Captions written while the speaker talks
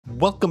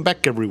welcome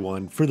back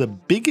everyone for the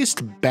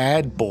biggest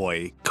bad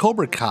boy,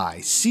 Cobra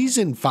Kai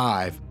Season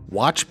 5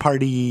 Watch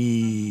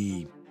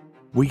Party.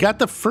 We got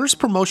the first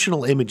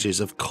promotional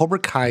images of Cobra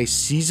Kai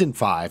Season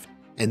 5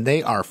 and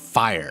they are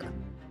fire.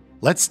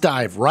 Let's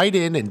dive right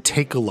in and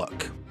take a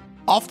look.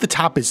 Off the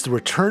top is the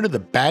return of the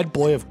bad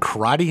boy of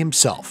karate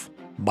himself,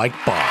 Mike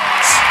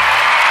Barnes.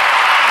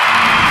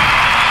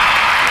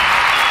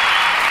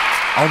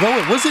 Although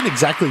it wasn't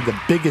exactly the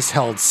biggest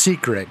held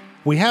secret,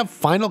 we have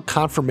final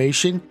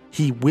confirmation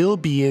he will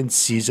be in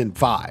Season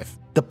 5.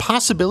 The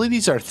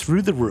possibilities are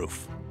through the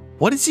roof.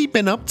 What has he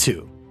been up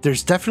to?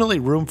 There's definitely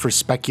room for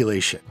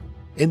speculation.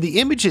 In the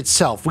image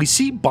itself, we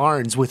see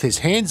Barnes with his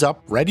hands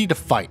up ready to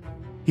fight.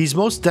 He's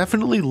most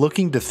definitely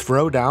looking to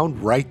throw down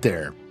right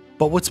there.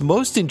 But what's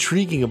most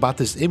intriguing about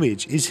this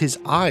image is his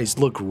eyes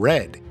look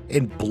red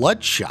and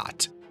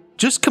bloodshot.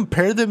 Just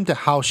compare them to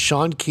how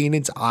Sean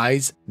Kanan's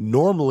eyes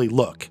normally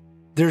look.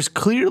 There's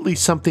clearly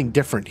something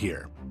different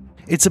here.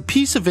 It's a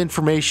piece of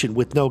information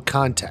with no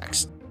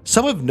context.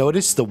 Some have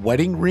noticed the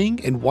wedding ring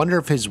and wonder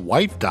if his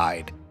wife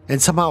died,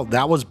 and somehow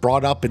that was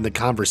brought up in the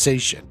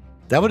conversation.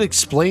 That would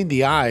explain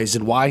the eyes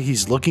and why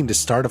he's looking to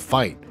start a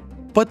fight.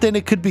 But then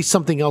it could be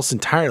something else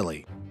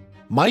entirely.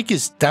 Mike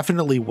is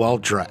definitely well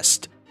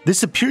dressed.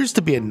 This appears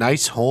to be a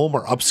nice home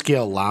or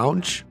upscale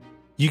lounge.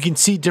 You can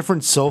see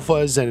different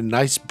sofas and a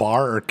nice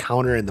bar or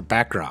counter in the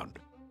background.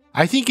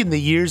 I think in the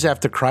years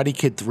after Karate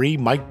Kid 3,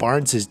 Mike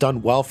Barnes has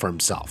done well for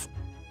himself.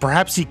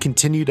 Perhaps he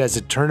continued as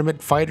a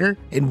tournament fighter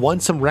and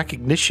won some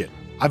recognition.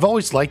 I've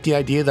always liked the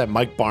idea that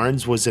Mike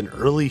Barnes was an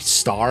early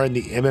star in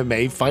the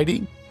MMA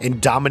fighting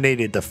and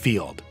dominated the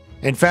field.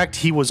 In fact,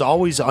 he was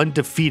always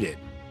undefeated.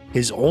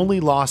 His only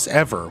loss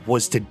ever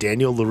was to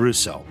Daniel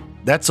LaRusso.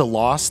 That's a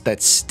loss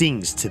that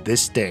stings to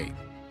this day.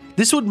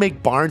 This would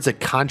make Barnes a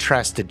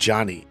contrast to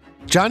Johnny.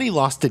 Johnny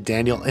lost to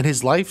Daniel and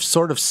his life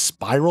sort of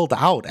spiraled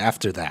out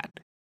after that.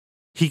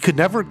 He could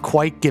never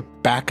quite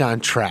get back on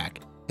track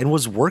and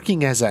was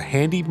working as a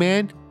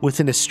handyman with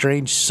an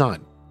estranged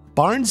son.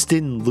 Barnes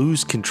didn't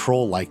lose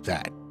control like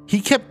that.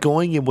 He kept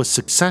going and was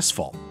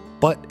successful,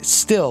 but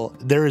still,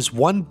 there is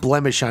one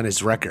blemish on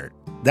his record.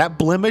 That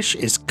blemish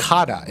is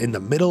kata in the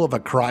middle of a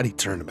karate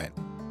tournament.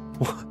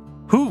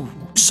 Who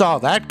saw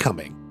that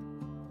coming?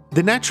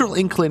 The natural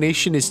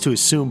inclination is to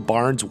assume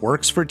Barnes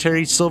works for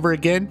Terry Silver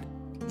again.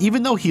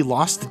 Even though he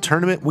lost the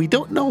tournament, we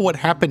don't know what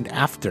happened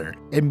after,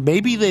 and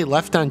maybe they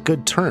left on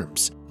good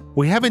terms.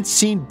 We haven't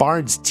seen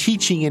Barnes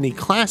teaching any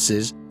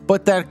classes,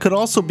 but that could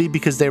also be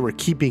because they were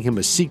keeping him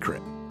a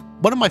secret.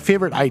 One of my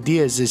favorite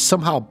ideas is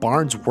somehow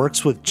Barnes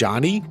works with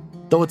Johnny,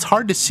 though it's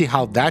hard to see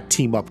how that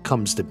team up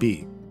comes to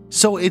be.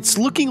 So it's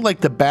looking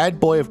like the bad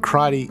boy of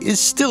karate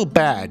is still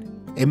bad,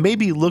 and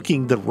maybe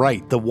looking the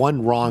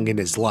one wrong in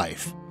his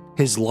life,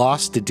 his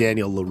loss to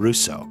Daniel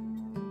LaRusso.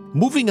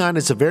 Moving on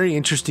is a very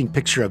interesting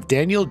picture of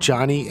Daniel,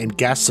 Johnny, and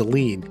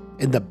Gasoline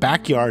in the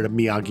backyard of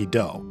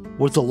Miyagi-Do,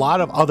 with a lot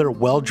of other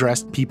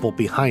well-dressed people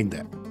behind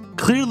them.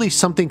 Clearly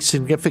something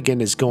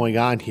significant is going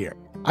on here.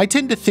 I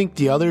tend to think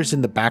the others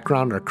in the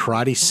background are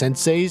karate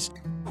senseis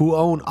who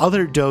own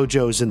other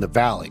dojos in the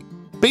valley.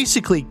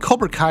 Basically,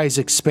 Cobra Kai is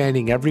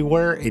expanding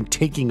everywhere and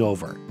taking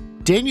over.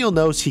 Daniel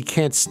knows he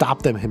can't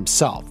stop them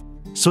himself,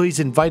 so he's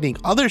inviting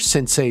other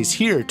senseis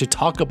here to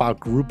talk about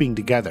grouping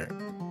together.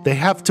 They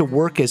have to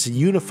work as a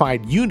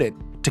unified unit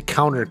to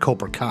counter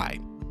Cobra Kai.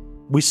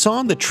 We saw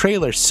in the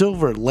trailer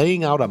Silver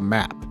laying out a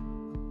map.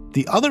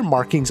 The other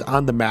markings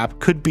on the map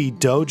could be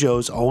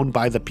dojos owned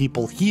by the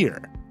people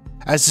here.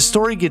 As the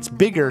story gets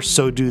bigger,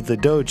 so do the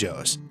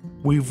dojos.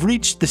 We've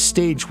reached the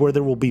stage where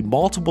there will be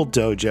multiple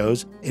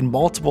dojos and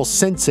multiple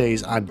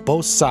senseis on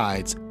both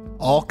sides,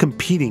 all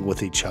competing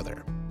with each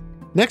other.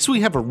 Next, we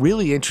have a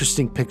really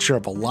interesting picture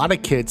of a lot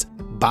of kids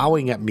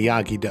bowing at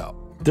Miyagi-Do.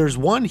 There's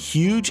one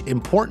huge,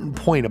 important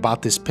point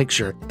about this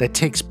picture that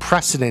takes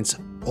precedence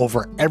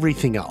over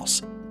everything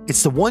else.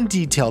 It's the one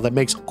detail that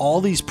makes all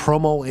these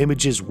promo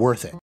images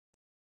worth it.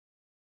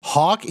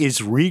 Hawk is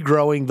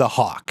regrowing the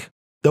Hawk.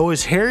 Though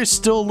his hair is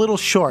still a little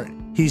short,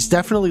 he's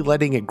definitely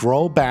letting it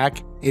grow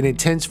back and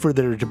intends for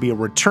there to be a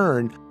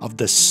return of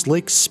the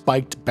slick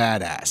spiked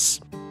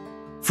badass.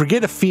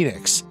 Forget a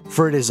phoenix,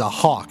 for it is a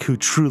hawk who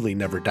truly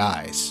never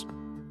dies.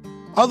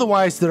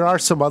 Otherwise, there are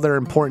some other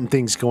important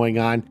things going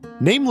on,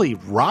 namely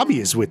Robbie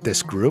is with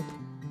this group.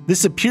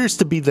 This appears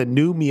to be the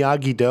new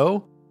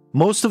Miyagi-Do.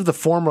 Most of the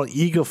former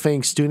Eagle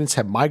Fang students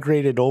have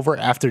migrated over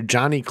after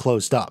Johnny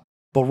closed up,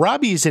 but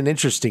Robbie is an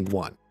interesting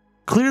one.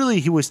 Clearly,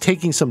 he was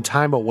taking some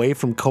time away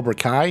from Cobra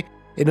Kai,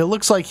 and it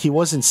looks like he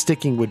wasn't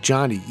sticking with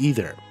Johnny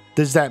either.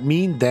 Does that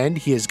mean then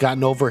he has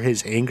gotten over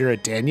his anger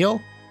at Daniel?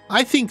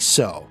 I think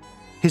so.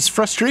 His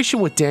frustration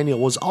with Daniel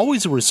was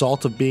always a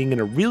result of being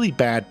in a really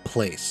bad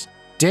place.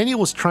 Daniel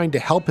was trying to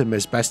help him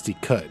as best he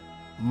could.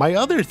 My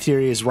other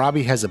theory is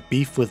Robbie has a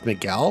beef with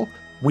Miguel.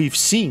 We've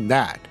seen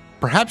that.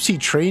 Perhaps he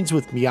trains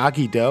with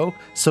Miyagi-Do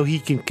so he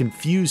can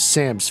confuse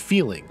Sam's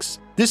feelings.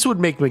 This would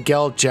make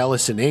Miguel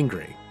jealous and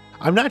angry.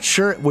 I'm not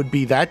sure it would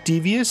be that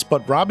devious,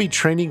 but Robbie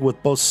training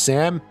with both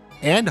Sam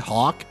and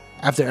Hawk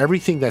after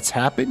everything that's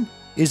happened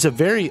is a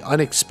very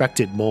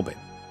unexpected moment.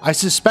 I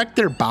suspect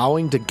they're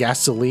bowing to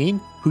Gasoline,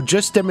 who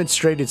just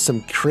demonstrated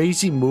some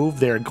crazy move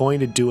they are going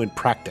to do in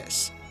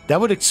practice. That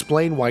would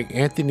explain why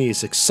Anthony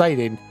is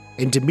excited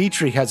and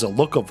Dimitri has a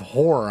look of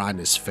horror on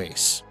his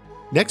face.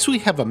 Next we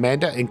have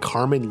Amanda and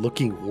Carmen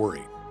looking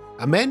worried.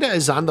 Amanda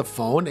is on the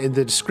phone and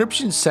the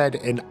description said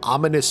an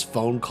ominous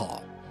phone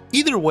call.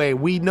 Either way,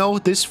 we know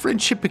this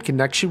friendship and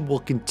connection will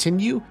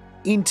continue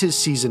into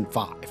Season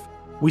 5.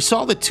 We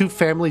saw the two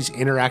families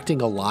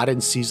interacting a lot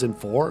in Season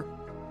 4.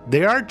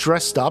 They are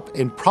dressed up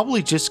and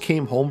probably just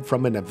came home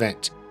from an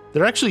event.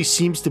 There actually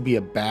seems to be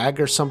a bag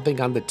or something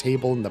on the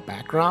table in the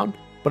background,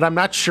 but I'm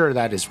not sure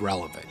that is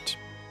relevant.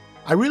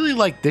 I really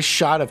like this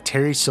shot of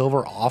Terry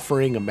Silver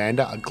offering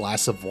Amanda a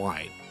glass of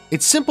wine.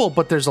 It's simple,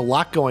 but there's a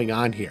lot going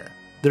on here.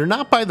 They're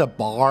not by the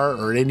bar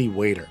or any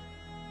waiter.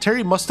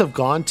 Terry must have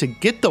gone to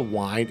get the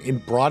wine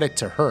and brought it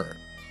to her.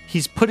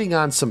 He's putting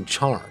on some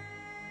charm.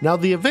 Now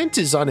the event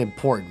is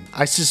unimportant.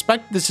 I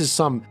suspect this is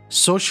some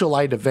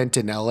socialite event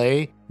in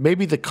LA,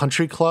 maybe the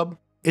country club.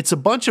 It's a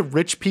bunch of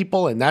rich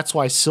people and that's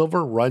why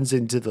Silver runs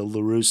into the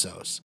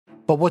LaRussos.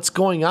 But what's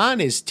going on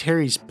is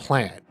Terry's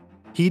plan.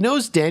 He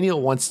knows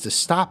Daniel wants to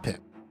stop him.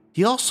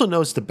 He also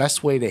knows the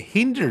best way to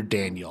hinder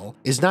Daniel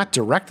is not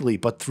directly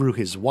but through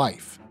his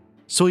wife.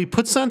 So he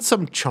puts on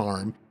some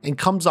charm and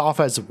comes off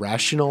as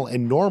rational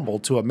and normal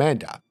to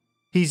Amanda.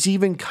 He's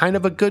even kind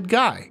of a good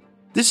guy.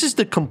 This is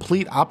the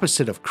complete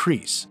opposite of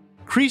Kreese.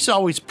 Kreese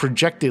always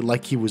projected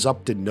like he was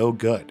up to no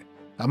good.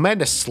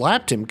 Amanda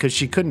slapped him because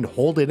she couldn't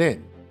hold it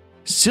in.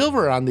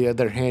 Silver, on the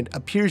other hand,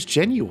 appears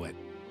genuine.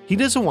 He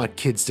doesn't want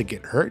kids to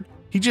get hurt.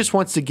 He just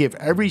wants to give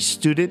every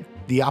student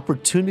the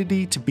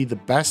opportunity to be the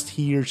best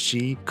he or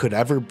she could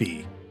ever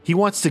be. He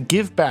wants to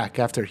give back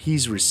after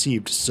he's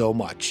received so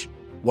much.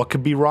 What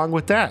could be wrong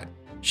with that?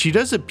 She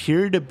does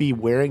appear to be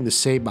wearing the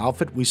same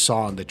outfit we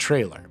saw in the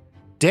trailer.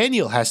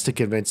 Daniel has to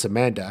convince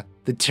Amanda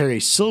that Terry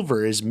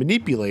Silver is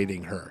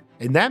manipulating her,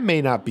 and that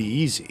may not be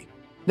easy.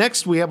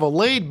 Next, we have a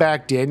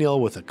laid-back Daniel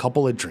with a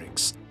couple of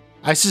drinks.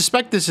 I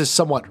suspect this is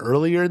somewhat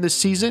earlier in the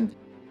season.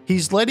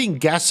 He's letting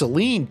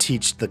Gasoline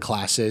teach the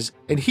classes,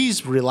 and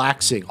he's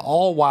relaxing,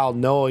 all while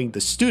knowing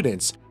the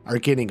students are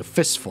getting a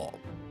fistful.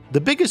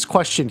 The biggest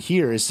question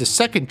here is the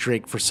second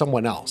drink for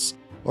someone else,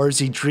 or is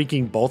he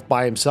drinking both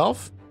by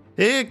himself?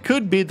 It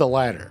could be the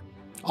latter.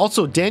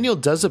 Also, Daniel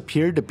does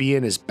appear to be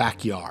in his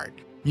backyard.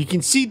 You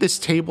can see this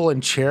table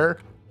and chair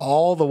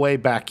all the way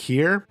back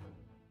here.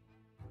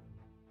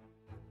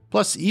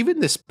 Plus, even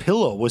this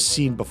pillow was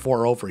seen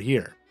before over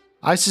here.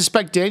 I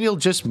suspect Daniel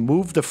just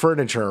moved the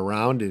furniture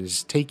around and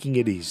is taking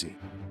it easy.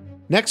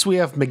 Next, we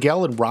have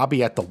Miguel and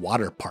Robbie at the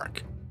water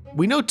park.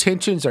 We know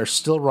tensions are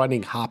still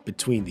running hot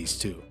between these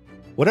two.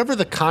 Whatever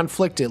the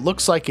conflict, it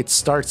looks like it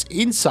starts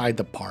inside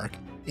the park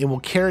and will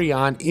carry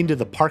on into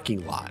the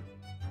parking lot.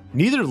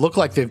 Neither look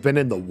like they've been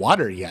in the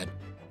water yet.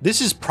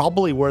 This is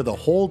probably where the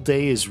whole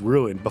day is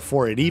ruined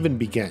before it even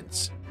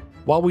begins.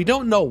 While we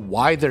don't know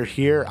why they're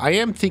here, I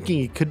am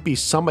thinking it could be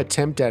some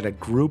attempt at a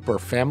group or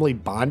family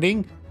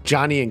bonding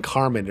Johnny and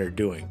Carmen are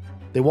doing.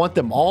 They want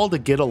them all to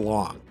get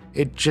along.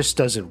 It just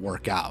doesn't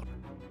work out.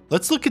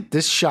 Let's look at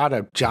this shot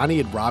of Johnny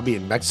and Robbie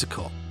in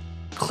Mexico.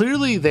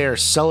 Clearly they are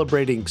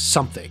celebrating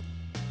something.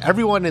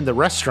 Everyone in the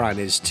restaurant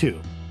is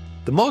too.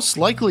 The most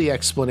likely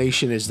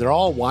explanation is they're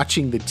all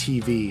watching the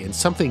TV and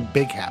something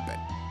big happened.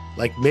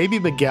 Like maybe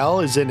Miguel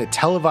is in a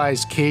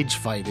televised cage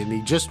fight and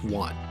he just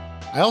won.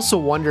 I also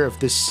wonder if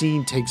this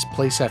scene takes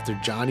place after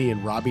Johnny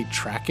and Robbie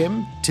track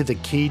him to the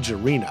cage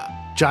arena.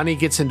 Johnny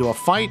gets into a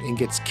fight and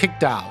gets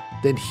kicked out,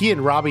 then he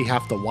and Robbie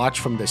have to watch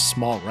from this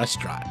small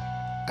restaurant.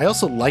 I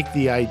also like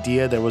the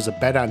idea there was a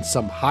bet on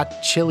some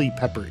hot chili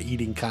pepper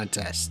eating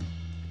contest.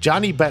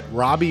 Johnny bet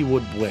Robbie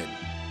would win,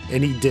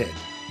 and he did.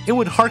 It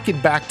would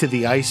harken back to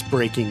the ice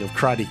breaking of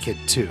Karate Kid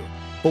 2.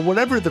 But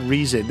whatever the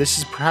reason, this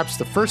is perhaps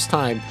the first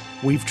time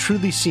we've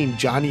truly seen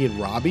Johnny and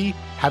Robbie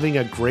having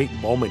a great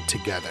moment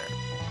together.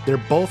 They're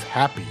both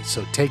happy,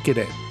 so take it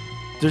in.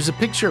 There's a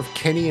picture of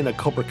Kenny in a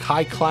Cobra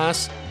Kai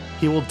class.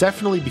 He will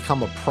definitely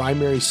become a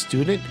primary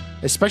student,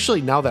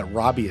 especially now that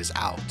Robbie is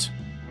out.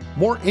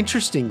 More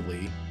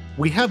interestingly,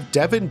 we have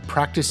Devin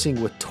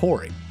practicing with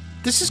Tori.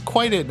 This is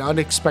quite an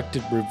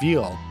unexpected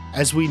reveal,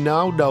 as we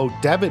now know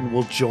Devin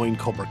will join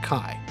Cobra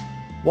Kai.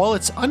 While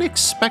it's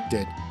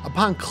unexpected,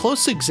 upon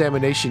close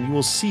examination you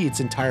will see it's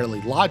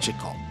entirely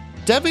logical.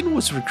 Devin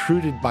was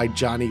recruited by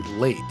Johnny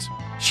late.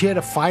 She had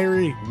a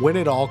fiery,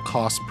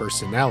 win-at-all-cost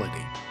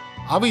personality.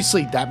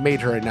 Obviously that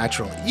made her a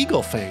natural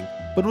Eagle Fang,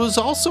 but it was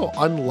also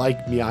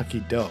unlike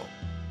Miyagi-Do.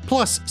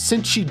 Plus,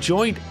 since she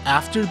joined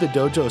after the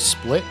dojo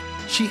split,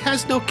 she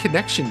has no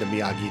connection to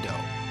Miyagi-Do.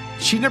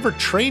 She never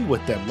trained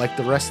with them like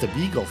the rest of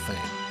Eagle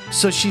Fang,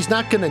 so she's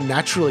not going to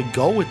naturally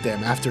go with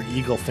them after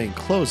Eagle Fang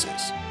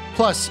closes.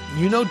 Plus,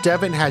 you know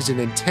Devin has an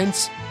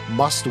intense,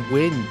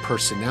 must-win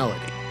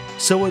personality,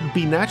 so it would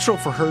be natural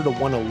for her to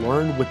want to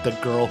learn with the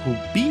girl who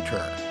beat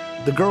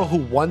her, the girl who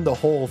won the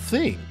whole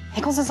thing.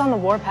 Nichols is on the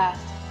warpath.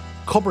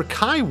 Cobra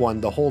Kai won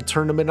the whole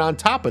tournament on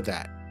top of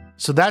that,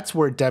 so that's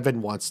where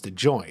Devin wants to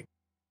join.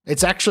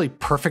 It's actually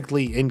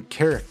perfectly in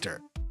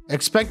character.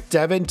 Expect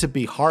Devin to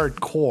be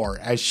hardcore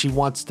as she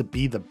wants to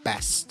be the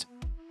best.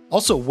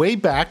 Also, way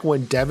back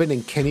when Devin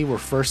and Kenny were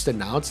first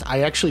announced,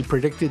 I actually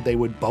predicted they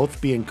would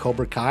both be in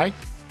Cobra Kai.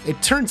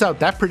 It turns out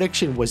that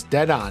prediction was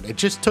dead on. It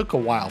just took a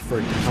while for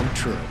it to come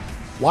true.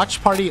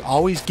 WatchParty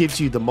always gives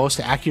you the most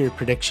accurate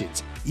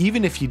predictions,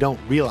 even if you don't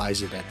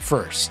realize it at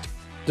first.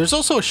 There's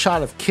also a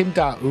shot of Kim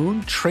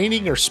Da-eun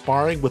training or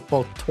sparring with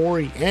both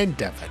Tori and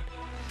Devin.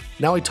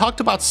 Now, I talked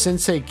about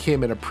Sensei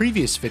Kim in a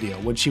previous video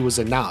when she was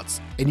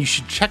announced, and you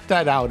should check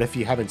that out if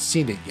you haven't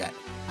seen it yet.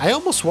 I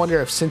almost wonder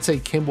if Sensei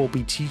Kim will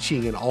be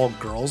teaching an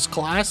all-girls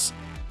class.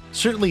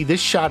 Certainly this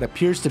shot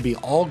appears to be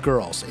all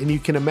girls, and you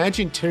can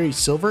imagine Terry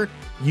Silver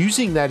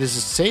using that as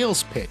a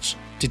sales pitch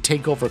to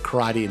take over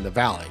karate in the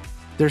valley.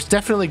 There's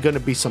definitely going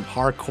to be some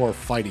hardcore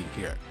fighting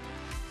here.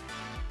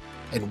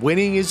 And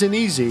winning isn't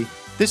easy.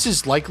 This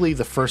is likely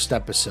the first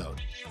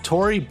episode.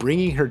 Tori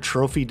bringing her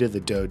trophy to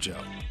the dojo.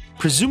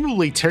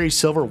 Presumably Terry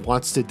Silver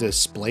wants to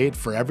display it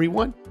for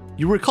everyone.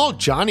 You recall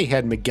Johnny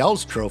had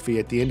Miguel's trophy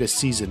at the end of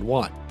season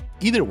 1.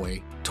 Either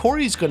way,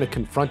 Tori's going to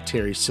confront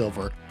Terry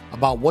Silver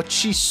about what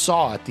she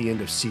saw at the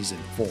end of season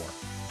 4.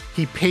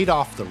 He paid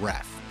off the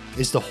ref.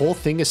 Is the whole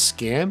thing a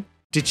scam?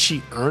 Did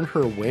she earn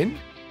her win?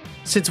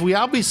 Since we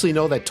obviously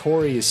know that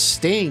Tori is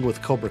staying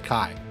with Cobra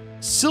Kai,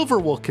 Silver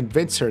will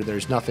convince her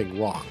there's nothing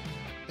wrong.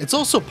 It's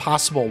also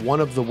possible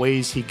one of the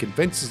ways he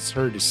convinces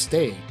her to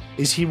stay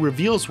is he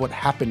reveals what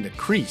happened to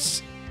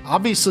Kreese.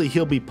 Obviously,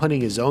 he'll be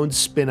putting his own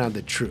spin on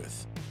the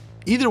truth.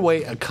 Either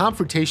way, a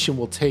confrontation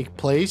will take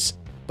place,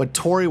 but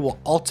Tori will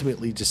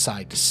ultimately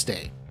decide to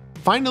stay.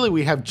 Finally,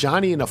 we have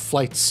Johnny in a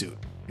flight suit.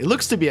 It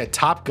looks to be a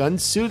Top Gun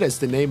suit as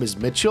the name is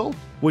Mitchell,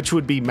 which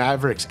would be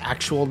Maverick's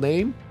actual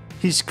name.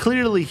 He's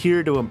clearly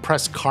here to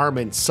impress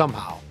Carmen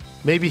somehow.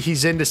 Maybe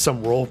he's into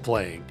some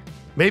role-playing.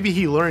 Maybe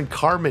he learned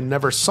Carmen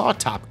never saw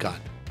Top Gun,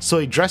 so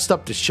he dressed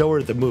up to show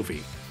her the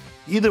movie.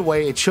 Either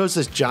way, it shows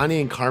us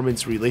Johnny and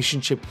Carmen's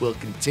relationship will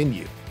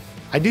continue.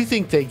 I do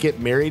think they get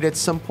married at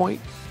some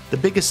point. The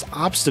biggest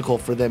obstacle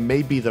for them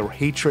may be the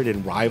hatred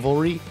and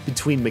rivalry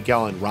between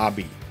Miguel and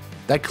Robbie.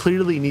 That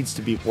clearly needs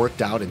to be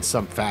worked out in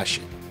some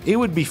fashion. It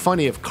would be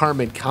funny if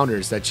Carmen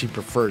counters that she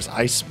prefers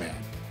Iceman.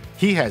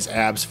 He has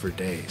abs for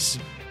days.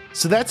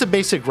 So that's a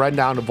basic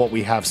rundown of what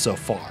we have so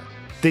far.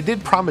 They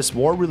did promise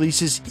more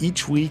releases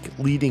each week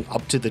leading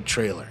up to the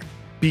trailer.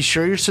 Be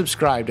sure you're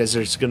subscribed as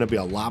there's going to be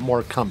a lot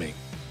more coming.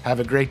 Have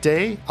a great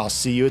day. I'll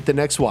see you at the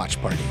next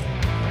watch party.